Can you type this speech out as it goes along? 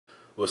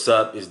What's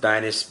up? It's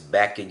Dynast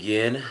back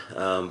again.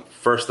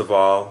 First of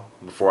all,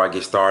 before I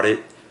get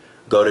started,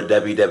 go to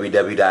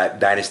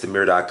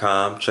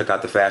www.dynastamir.com. Check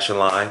out the fashion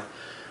line.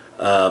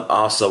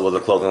 Also, with the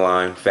clothing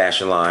line,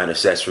 fashion line,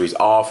 accessories,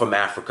 all from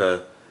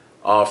Africa,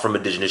 all from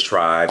indigenous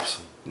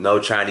tribes.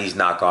 No Chinese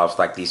knockoffs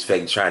like these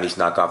fake Chinese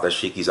knockoff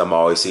dashikis I'm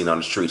always seeing on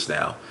the streets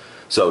now.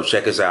 So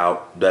check us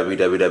out,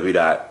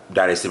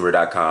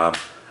 www.dynastamir.com.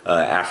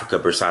 Africa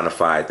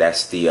personified.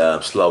 That's the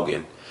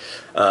slogan.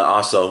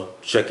 Also,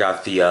 check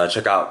out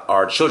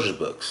our children's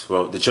books.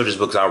 Well, the children's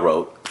books I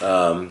wrote.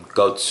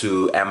 Go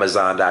to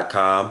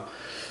Amazon.com.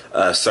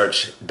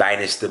 Search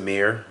Dynast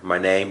Amir, my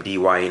name,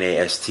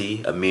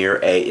 Dynast, Amir,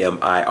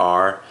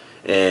 Amir,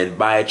 and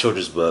buy a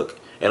children's book.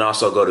 And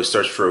also go to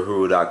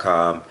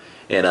searchforuhuru.com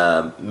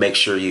and make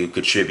sure you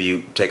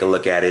contribute. Take a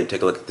look at it.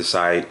 Take a look at the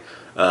site.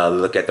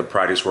 Look at the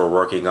projects we're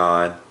working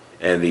on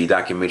and the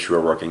documentary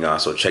we're working on.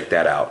 So check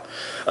that out.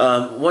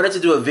 Wanted to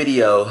do a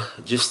video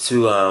just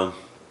to.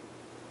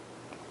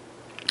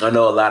 I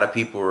know a lot of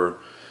people are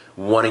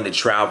wanting to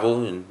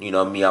travel, and you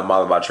know me, I'm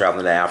all about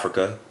traveling to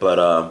Africa,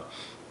 but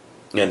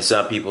and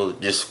some people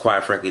just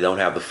quite frankly don't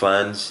have the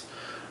funds.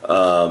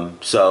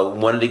 So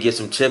wanted to get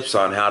some tips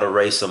on how to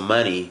raise some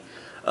money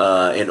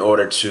in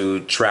order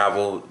to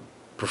travel,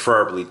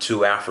 preferably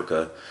to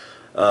Africa.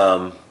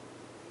 I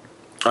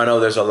know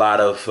there's a lot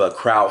of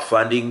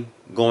crowdfunding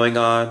going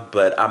on,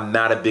 but I'm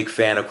not a big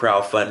fan of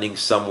crowdfunding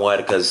somewhat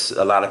because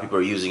a lot of people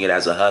are using it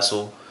as a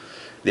hustle.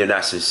 They're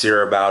not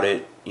sincere about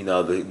it. You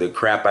know, the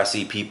crap I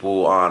see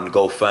people on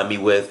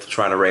GoFundMe with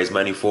trying to raise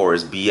money for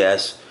is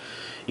BS.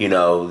 You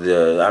know,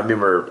 I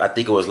remember, I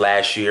think it was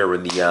last year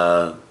when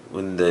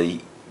the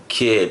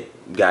kid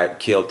got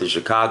killed in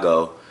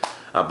Chicago.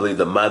 I believe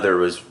the mother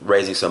was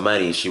raising some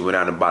money. She went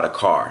out and bought a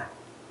car.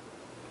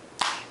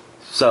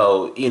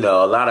 So, you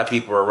know, a lot of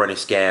people are running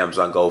scams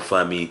on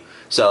GoFundMe.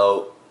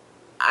 So,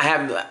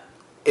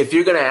 if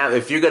you're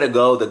gonna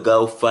go the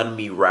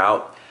GoFundMe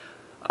route,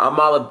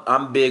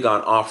 I'm big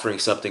on offering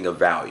something of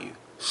value.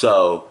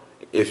 So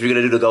if you're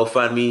gonna do the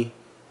GoFundMe,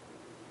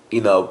 you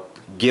know,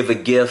 give a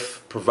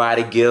gift, provide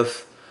a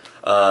gift,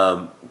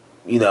 you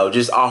know,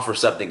 just offer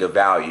something of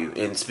value.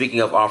 And speaking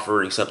of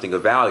offering something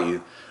of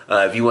value,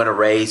 if you want to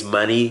raise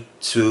money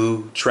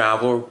to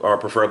travel or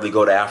preferably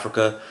go to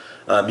Africa,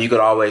 you could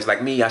always,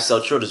 like me, I sell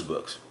children's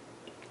books.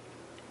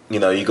 You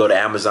know, you go to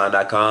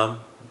Amazon.com,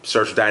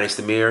 search Dynast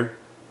Amir,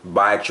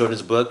 buy a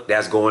children's book.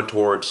 That's going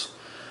towards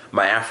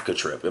my Africa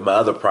trip and my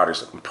other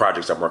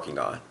projects I'm working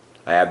on.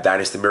 I have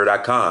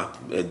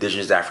dynastamir.com,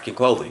 indigenous African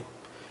clothing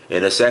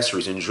and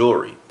accessories and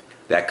jewelry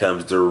that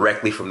comes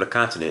directly from the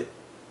continent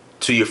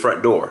to your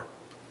front door.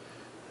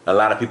 A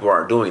lot of people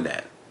aren't doing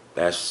that.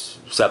 That's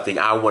something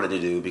I wanted to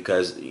do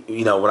because,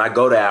 you know, when I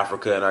go to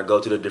Africa and I go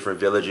to the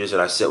different villages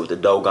and I sit with the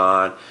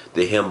Dogon,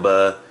 the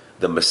Himba,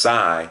 the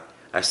Maasai,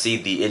 I see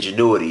the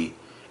ingenuity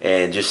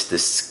and just the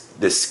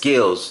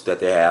skills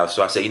that they have.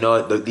 So I say, you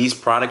know what, these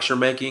products you're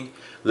making,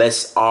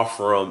 let's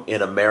offer them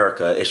in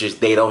America. It's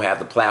just they don't have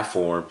the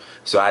platform.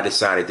 So I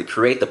decided to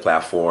create the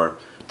platform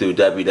through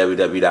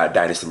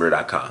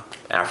www.dynastamir.com,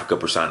 Africa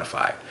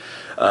personified.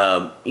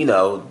 You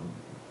know,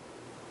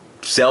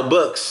 sell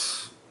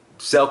books,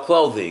 sell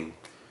clothing.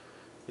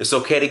 It's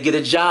okay to get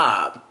a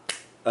job.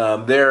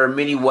 There are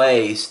many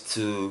ways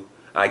to,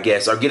 I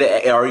guess, or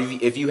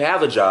if you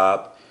have a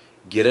job,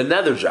 get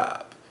another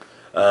job.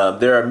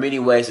 There are many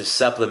ways to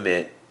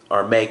supplement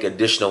or make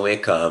additional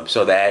income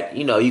so that,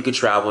 you know, you could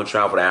travel to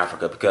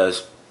Africa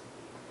because,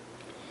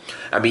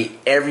 I mean,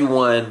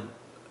 everyone,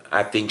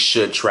 I think,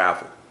 should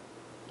travel.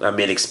 I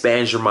mean,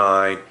 expands your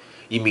mind.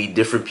 You meet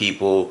different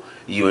people.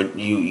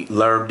 You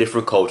learn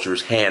different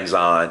cultures,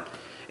 hands-on.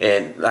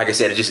 And like I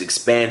said, it just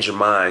expands your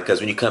mind because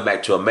when you come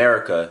back to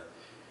America,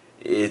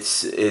 it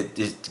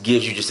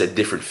gives you just a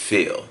different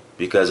feel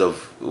because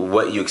of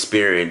what you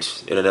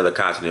experience in another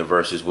continent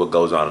versus what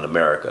goes on in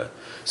America.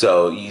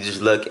 So you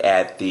just look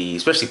at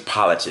especially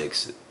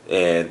politics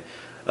and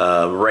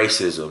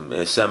racism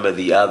and some of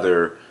the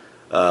other,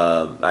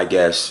 I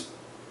guess,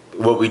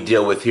 what we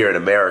deal with here in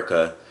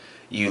America.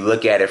 You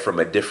look at it from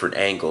a different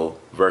angle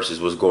versus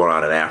what's going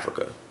on in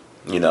Africa.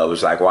 You know,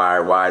 it's like,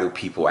 why do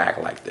people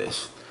act like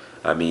this?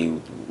 I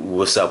mean,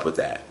 what's up with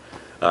that?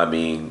 I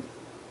mean,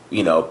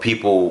 you know,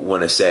 people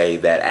want to say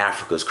that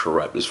Africa's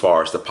corrupt as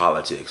far as the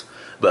politics.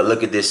 But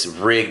look at this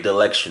rigged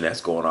election that's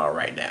going on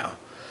right now.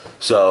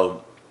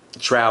 So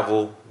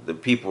travel, the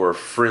people are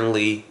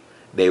friendly,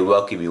 they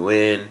welcome you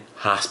in,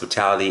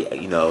 hospitality,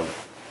 you know,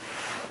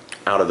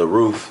 out of the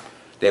roof.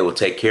 They will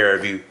take care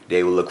of you,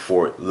 they will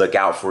look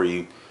out for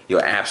you.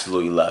 You'll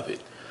absolutely love it.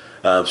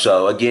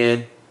 So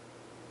again,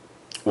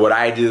 what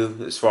I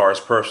do as far as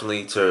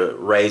personally to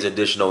raise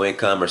additional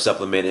income or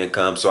supplement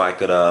income so I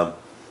could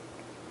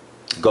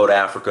go to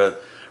Africa,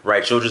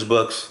 write children's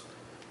books,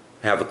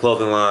 have a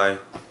clothing line,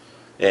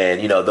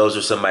 and you know, those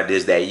are some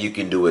ideas that you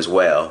can do as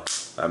well.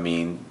 I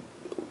mean,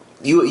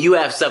 you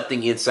have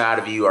something inside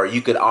of you, or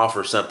you could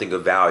offer something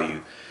of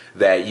value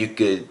that you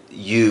could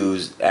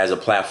use as a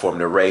platform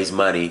to raise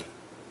money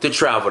to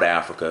travel to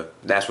Africa.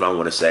 That's what I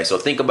want to say. So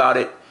think about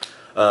it.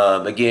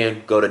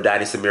 Again, go to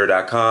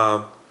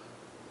DynastyMirror.com.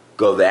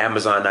 Go to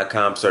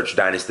Amazon.com, search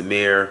Dynasty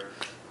Mirror.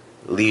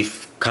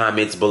 Leave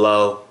comments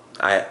below.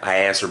 I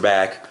answer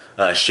back.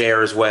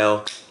 Share as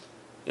well.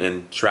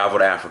 And travel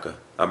to Africa.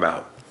 I'm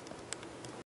out.